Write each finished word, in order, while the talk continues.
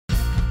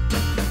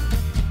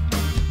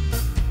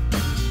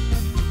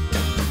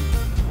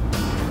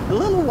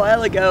little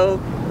while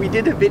ago, we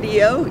did a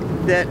video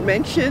that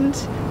mentioned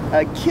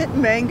a kit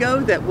mango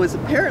that was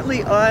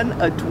apparently on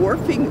a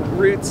dwarfing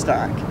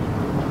rootstock,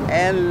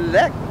 and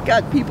that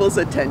got people's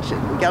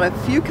attention. We got a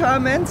few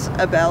comments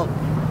about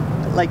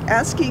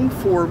asking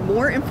for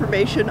more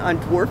information on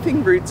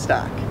dwarfing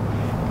rootstock,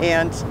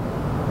 and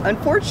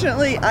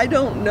unfortunately I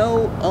don't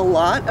know a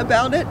lot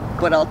about it,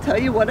 but I'll tell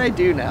you what I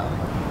do know.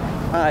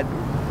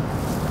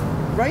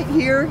 Right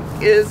here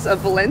is a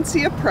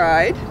Valencia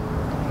Pride,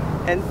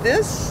 and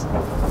this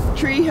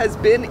tree has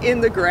been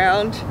in the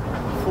ground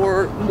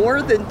for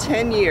more than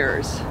 10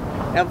 years.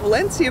 Now,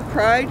 Valencia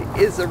Pride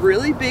is a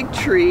really big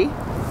tree,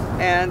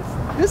 and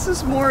this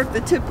is more of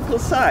the typical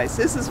size.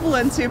 This is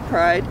Valencia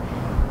Pride,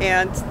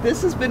 and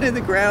this has been in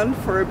the ground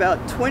for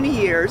about 20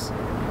 years,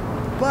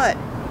 but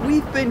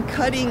we've been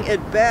cutting it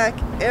back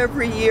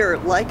every year,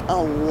 like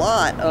a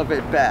lot of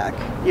it back.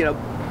 You know,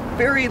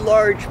 very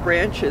large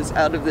branches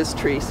out of this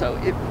tree, so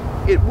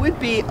it would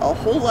be a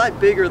whole lot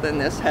bigger than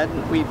this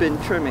hadn't we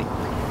been trimming.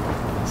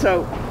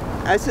 So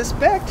I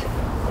suspect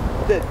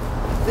that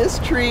this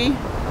tree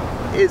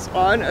is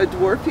on a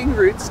dwarfing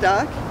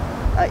rootstock.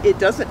 It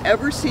doesn't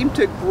ever seem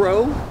to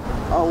grow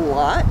a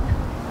lot.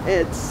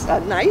 It's a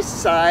nice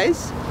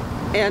size,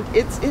 and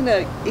it's in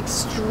an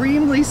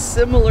extremely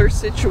similar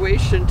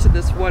situation to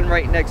this one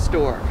right next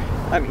door.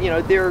 You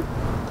know,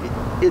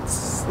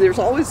 there's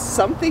always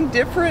something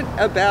different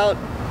about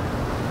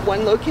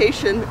one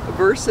location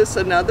versus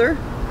another,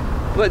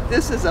 but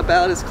this is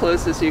about as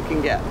close as you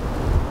can get.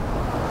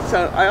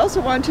 So I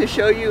also want to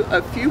show you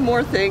a few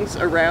more things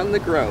around the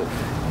grove.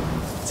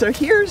 So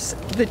here's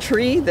the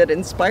tree that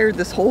inspired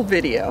this whole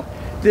video.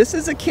 This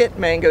is a kit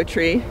mango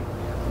tree.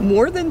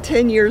 More than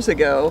 10 years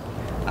ago,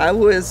 I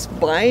was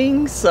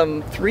buying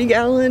some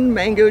 3-gallon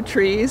mango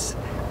trees,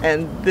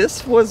 and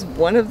this was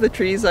one of the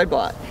trees I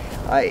bought.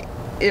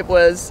 It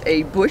was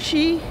a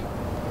bushy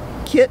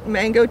kit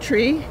mango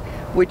tree,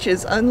 which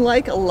is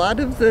unlike a lot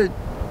of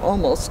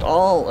almost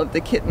all of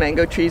the kit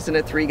mango trees in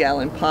a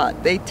 3-gallon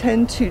pot. They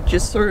tend to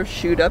just sort of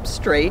shoot up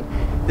straight.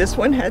 This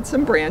one had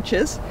some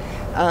branches.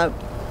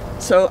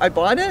 So I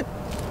bought it,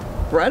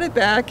 brought it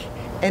back,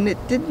 and it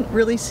didn't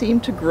really seem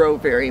to grow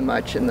very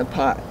much in the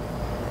pot.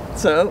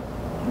 So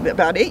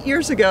about 8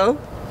 years ago,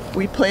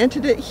 we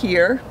planted it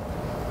here,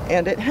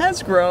 and it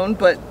has grown,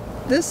 but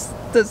this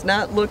does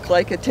not look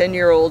like a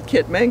 10-year-old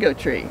kit mango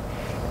tree.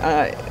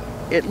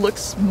 It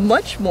looks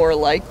much more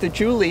like the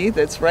Julie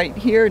that's right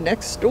here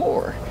next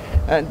door.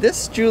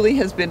 This Julie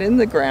has been in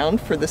the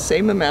ground for the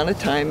same amount of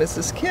time as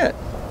this kit.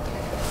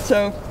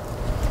 So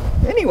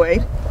anyway,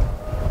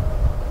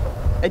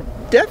 I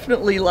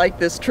definitely like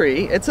this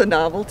tree. It's a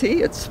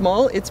novelty, it's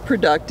small, it's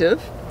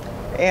productive,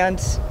 and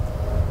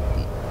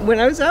when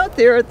I was out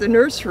there at the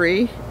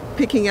nursery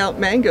picking out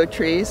mango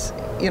trees,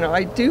 you know,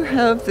 I do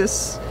have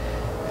this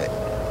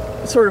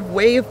sort of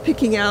way of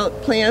picking out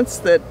plants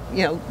that,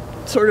 you know,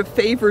 sort of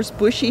favors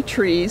bushy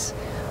trees,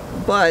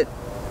 but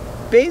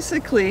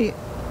basically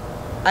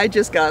I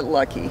just got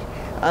lucky.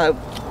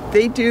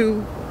 They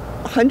do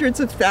hundreds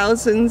of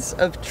thousands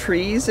of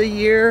trees a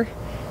year,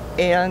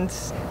 and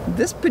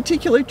this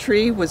particular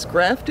tree was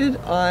grafted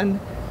on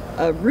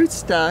a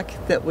rootstock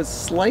that was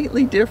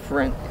slightly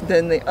different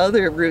than the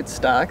other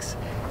rootstocks,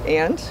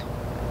 and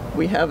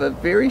we have a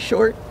very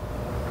short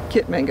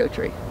kit mango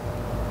tree.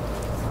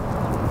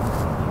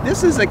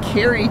 This is a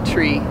carry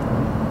tree.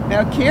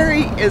 Now,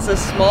 carry is a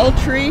small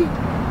tree,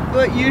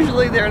 but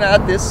usually they're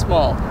not this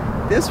small.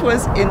 This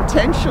was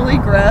intentionally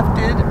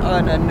grafted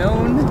on a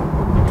known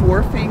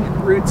dwarfing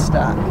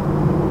rootstock.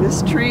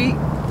 This tree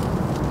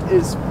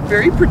is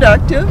very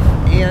productive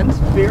and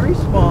very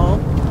small.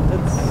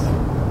 It's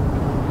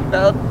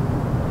about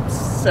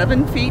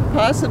 7 feet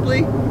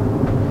possibly.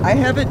 I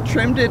haven't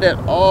trimmed it at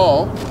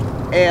all,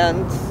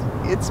 and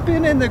it's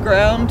been in the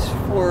ground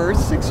for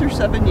 6 or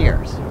 7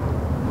 years.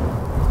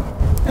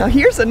 Now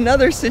here's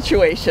another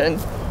situation,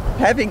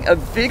 having a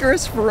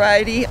vigorous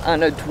variety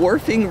on a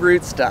dwarfing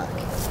rootstock.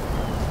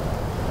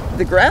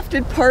 The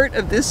grafted part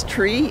of this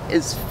tree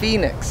is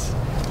Phoenix.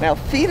 Now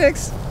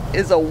Phoenix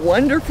is a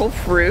wonderful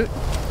fruit,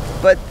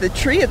 but the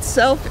tree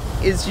itself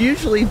is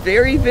usually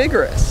very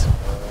vigorous.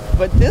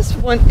 But this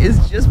one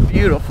is just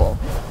beautiful.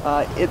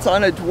 It's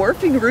on a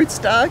dwarfing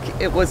rootstock.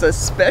 It was a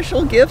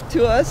special gift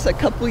to us a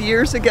couple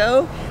years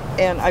ago,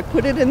 and I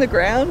put it in the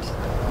ground.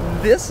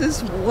 This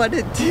is what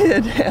it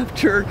did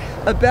after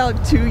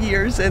about 2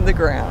 years in the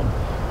ground.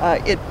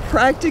 It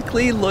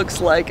practically looks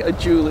like a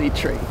Julie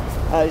tree.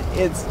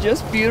 It's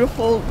just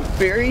beautiful,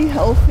 very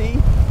healthy,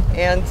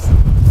 and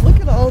look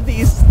at all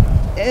these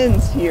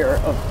ends here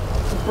of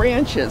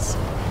branches.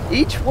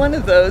 Each one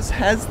of those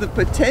has the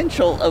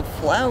potential of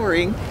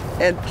flowering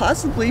and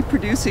possibly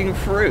producing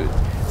fruit.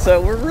 So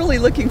we're really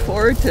looking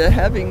forward to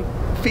having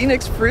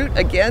Phoenix fruit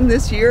again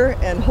this year,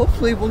 and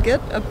hopefully we'll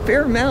get a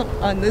fair amount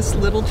on this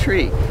little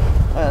tree.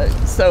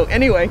 So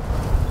anyway,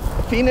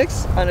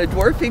 Phoenix on a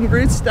dwarfing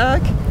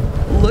rootstock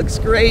looks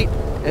great,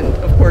 and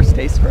of course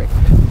tastes great.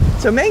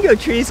 So mango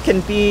trees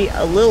can be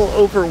a little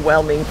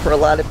overwhelming for a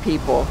lot of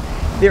people.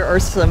 There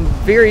are some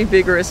very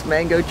vigorous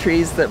mango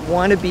trees that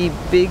want to be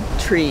big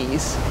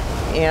trees,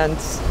 and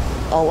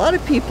a lot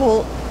of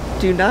people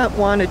do not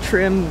want to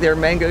trim their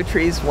mango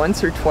trees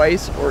once or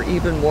twice or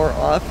even more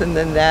often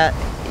than that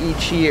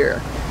each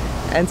year.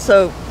 And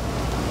so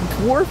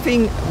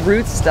dwarfing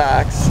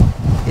rootstocks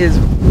is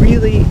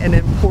really an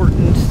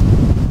important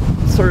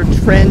sort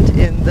of trend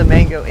in the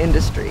mango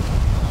industry.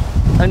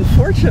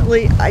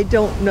 Unfortunately, I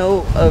don't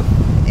know of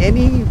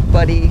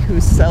anybody who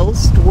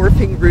sells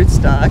dwarfing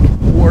rootstock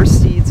or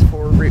seeds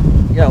for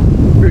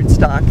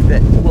rootstock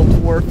that will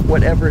dwarf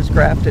whatever is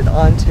grafted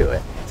onto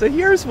it. So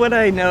here's what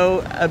I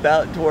know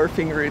about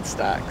dwarfing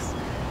rootstocks.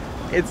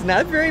 It's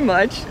not very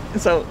much,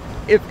 so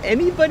if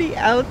anybody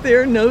out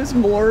there knows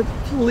more,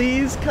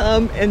 please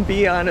come and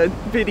be on a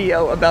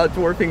video about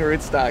dwarfing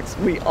rootstocks.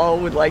 We all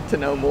would like to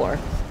know more.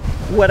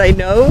 What I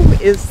know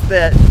is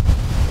that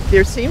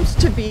there seems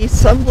to be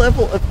some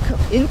level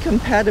of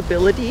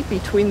incompatibility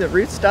between the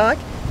rootstock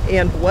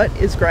and what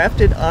is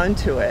grafted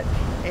onto it.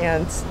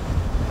 And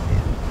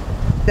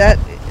that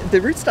the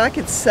rootstock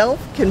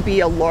itself can be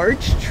a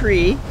large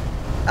tree,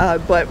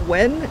 but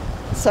when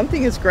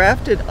something is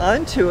grafted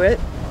onto it,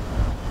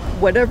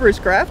 whatever is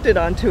grafted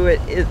onto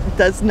it, it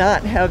does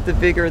not have the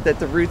vigor that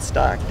the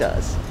rootstock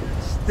does.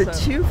 The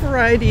two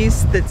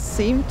varieties that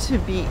seem to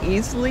be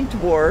easily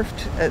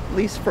dwarfed, at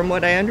least from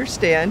what I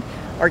understand,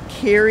 are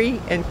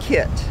Carrie and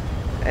Kit.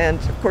 And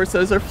of course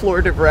those are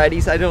Florida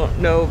varieties. I don't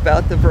know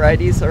about the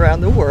varieties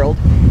around the world,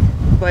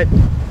 but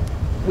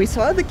we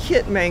saw the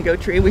Kit mango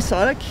tree, we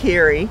saw a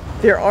Carrie.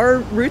 There are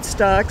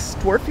rootstocks,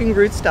 dwarfing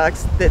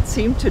rootstocks, that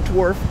seem to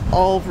dwarf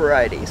all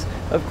varieties.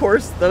 Of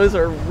course, those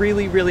are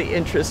really, really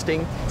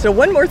interesting. So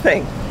one more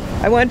thing,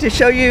 I wanted to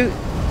show you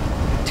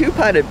two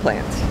potted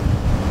plants.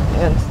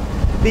 And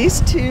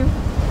these two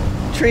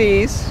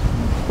trees,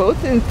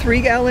 both in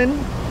 3-gallon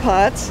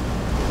pots,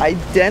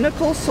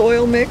 identical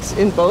soil mix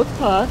in both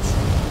pots.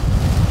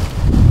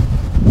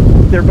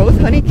 They're both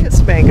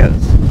honey-kissed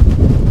mangoes.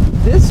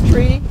 This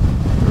tree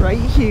right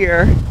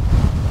here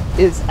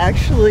is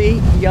actually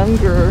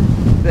younger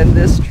than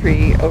this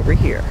tree over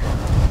here.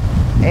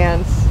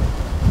 And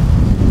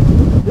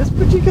this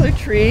particular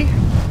tree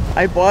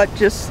I bought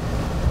just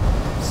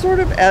sort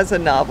of as a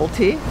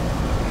novelty.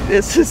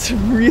 This is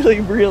really,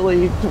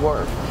 really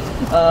dwarf.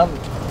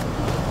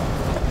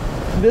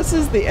 This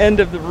is the end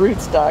of the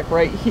rootstock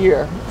right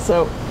here.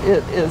 So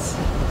it is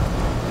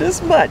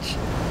this much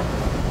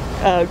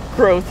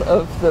growth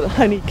of the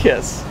honey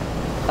kiss.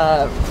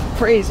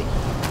 Crazy.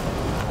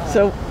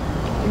 So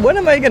what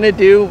am I going to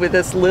do with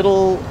this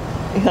little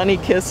honey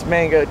kiss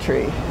mango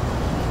tree?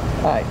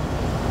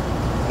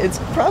 It's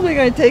probably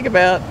going to take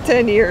about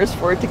 10 years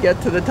for it to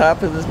get to the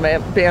top of this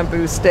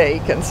bamboo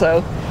stake, and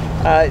so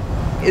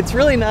it's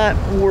really not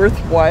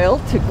worthwhile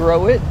to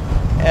grow it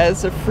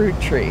as a fruit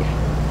tree.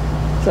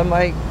 So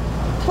my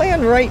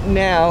plan right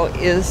now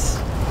is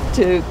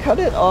to cut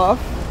it off,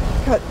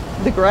 cut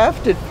the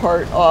grafted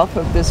part off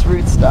of this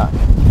rootstock.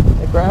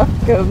 The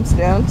graft comes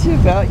down to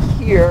about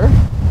here,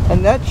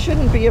 and that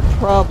shouldn't be a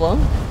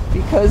problem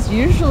because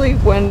usually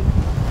when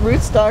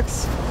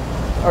rootstocks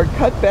are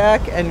cut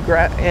back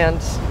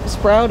and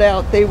sprout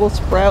out, they will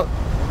sprout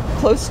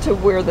close to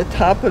where the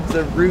top of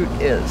the root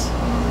is.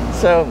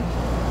 So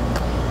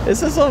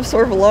this is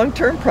sort of a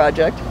long-term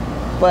project,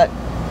 but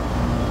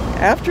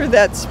after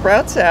that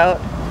sprouts out,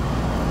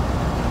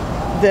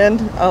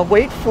 then I'll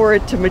wait for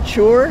it to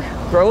mature,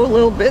 grow a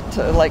little bit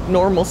to like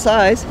normal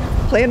size,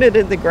 plant it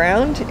in the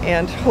ground,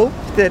 and hope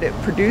that it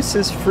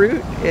produces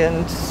fruit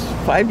in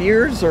 5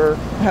 years or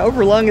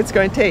however long it's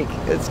going to take.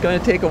 It's going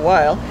to take a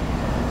while.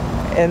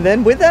 And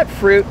then with that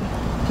fruit,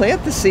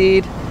 plant the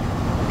seed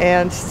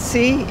and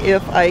see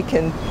if I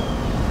can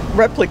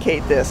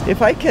replicate this.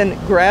 If I can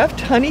graft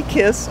honey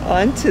kiss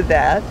onto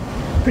that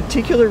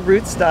particular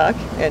rootstock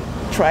and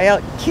try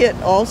out Kit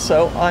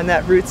also on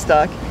that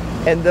rootstock,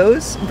 and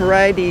those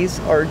varieties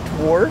are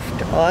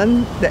dwarfed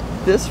on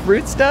this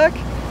rootstock,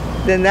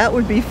 then that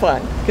would be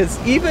fun, because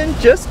even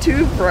just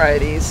 2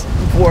 varieties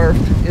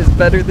dwarfed is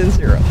better than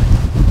 0.